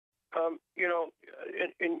You know,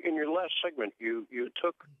 in your last segment, you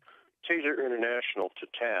took Taser International to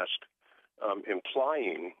task,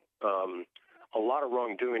 implying a lot of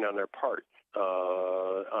wrongdoing on their part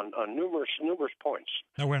on numerous points.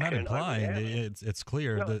 No, we're not implying. It's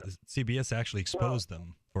clear that CBS actually exposed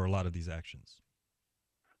them for a lot of these actions.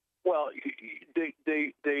 Well,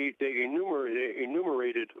 they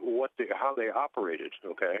enumerated how they operated.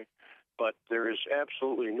 Okay, but there is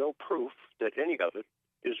absolutely no proof that any of it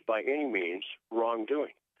is by any means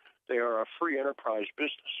wrongdoing. They are a free enterprise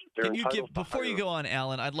business. Can you give, before you go on,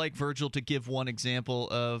 Alan, I'd like Virgil to give one example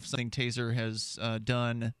of something Taser has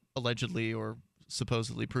done, allegedly or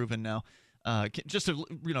supposedly proven now, just to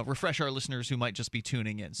refresh our listeners who might just be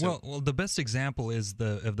tuning in. So, well, the best example is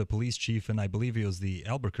of the police chief, and I believe he was the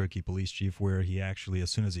Albuquerque police chief, where he actually,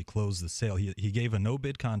 as soon as he closed the sale, he gave a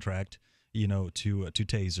no-bid contract, to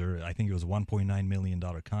Taser. I think it was a $1.9 million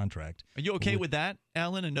contract. Are you okay with that,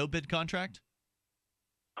 Alan? A no-bid contract?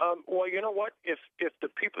 Well, you know what? If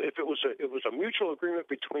it was a mutual agreement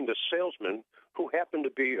between the salesman, who happened to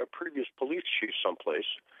be a previous police chief someplace,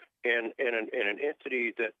 and an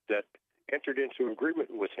entity that entered into agreement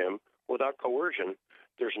with him without coercion,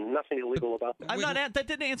 there's nothing illegal about that. That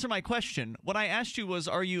didn't answer my question. What I asked you was,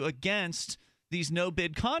 are you against these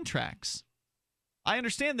no-bid contracts? I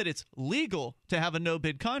understand that it's legal to have a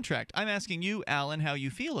no-bid contract. I'm asking you, Alan, how you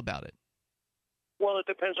feel about it. Well, it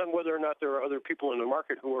depends on whether or not there are other people in the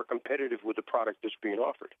market who are competitive with the product that's being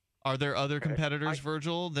offered. Are there other competitors,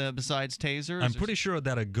 Virgil, besides Taser? I'm pretty sure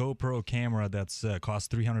that a GoPro camera that's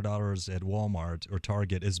costs $300 at Walmart or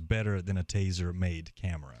Target is better than a Taser-made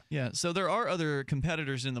camera. Yeah, so there are other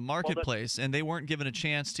competitors in the marketplace, and they weren't given a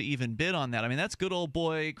chance to even bid on that. I mean, that's good old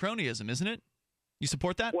boy cronyism, isn't it? You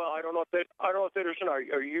support that? Well, I don't know if that is.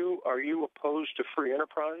 Are you opposed to free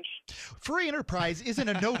enterprise? Free enterprise isn't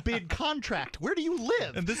a no-bid contract. Where do you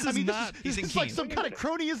live? And this is this is like some kind of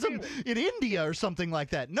cronyism in India or something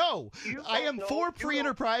like that. No, I am for free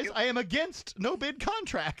enterprise. I am against no-bid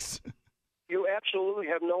contracts. You absolutely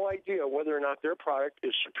have no idea whether or not their product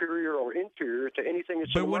is superior or inferior to anything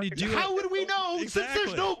that's in the market. How would we know since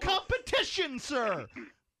there's no competition, sir?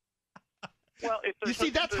 Well, you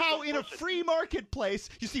see, that's how in a free marketplace,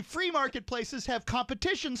 free marketplaces have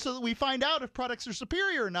competition so that we find out if products are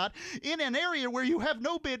superior or not. In an area where you have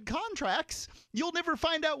no bid contracts, you'll never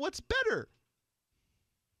find out what's better.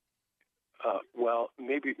 Well,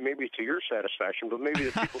 maybe to your satisfaction, but maybe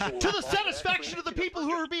the people who to the satisfaction of the people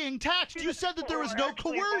who are being taxed. You said that there was no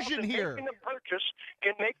coercion here. Making the purchase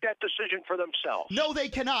can make that decision for themselves. No, they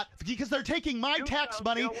cannot, because they're taking my tax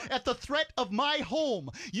money at the threat of my home.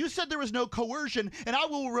 You said there was no coercion, and I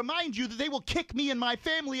will remind you that they will kick me and my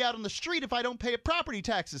family out on the street if I don't pay property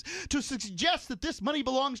taxes. To suggest that this money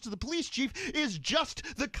belongs to the police chief is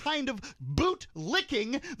just the kind of boot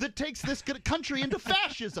licking that takes this country into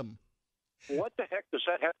fascism. What the heck does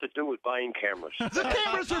that have to do with buying cameras? The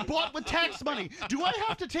cameras are bought with tax money. Do I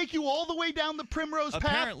have to take you all the way down the primrose path?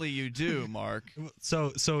 Apparently you do, Mark.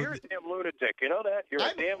 So you're a damn lunatic. You know that? You're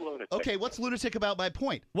a damn lunatic. Okay, what's lunatic about my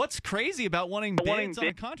point? What's crazy about wanting bids on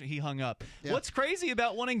a contract? He hung up. Yeah. What's crazy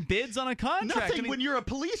about wanting bids on a contract? Nothing when you're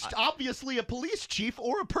obviously a police chief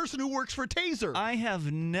or a person who works for Taser. I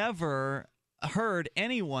have never heard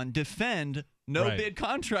anyone defend no-bid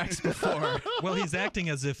contracts before. Well, he's acting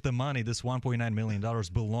as if the money, this $1.9 million,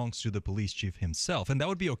 belongs to the police chief himself. And that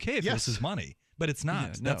would be okay if this is money. But it's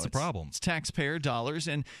not. That's the problem. It's taxpayer dollars,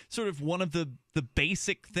 and sort of one of the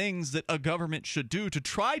basic things that a government should do to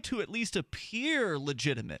try to at least appear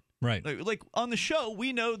legitimate. Right. Like on the show,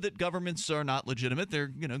 we know that governments are not legitimate. They're,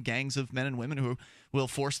 gangs of men and women who will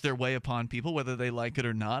force their way upon people, whether they like it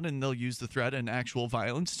or not, and they'll use the threat and actual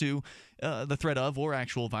violence to the threat of or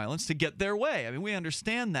actual violence to get their way. I mean, we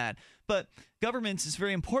understand that, but governments is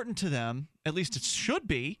very important to them. At least it should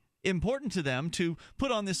be important to them to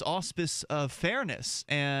put on this auspice of fairness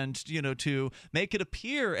and to make it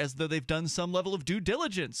appear as though they've done some level of due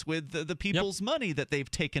diligence with the people's money that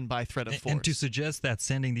they've taken by threat of force. And to suggest that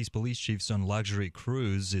sending these police chiefs on luxury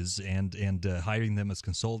cruises and hiring them as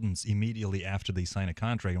consultants immediately after they sign a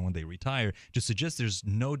contract and when they retire, to suggest there's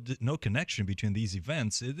no connection between these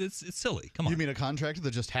events, it's silly. Come on. You mean a contractor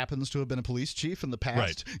that just happens to have been a police chief in the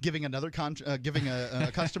past, giving another giving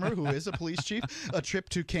a customer who is a police chief a trip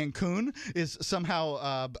to Cancun is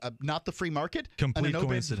somehow not the free market? Complete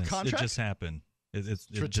coincidence. It just happened. It's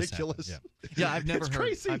ridiculous. Just happened. Yeah,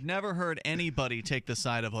 I've never heard anybody take the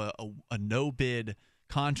side of a no bid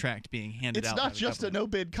contract being handed out. It's not just a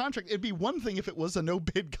no-bid contract. It'd be one thing if it was a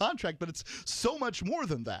no-bid contract, but it's so much more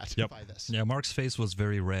than that. By this. Yeah, Mark's face was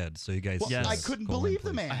very red, so you guys. I couldn't believe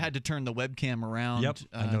the man. I had to turn the webcam around. Yep,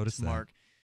 I noticed that. Mark.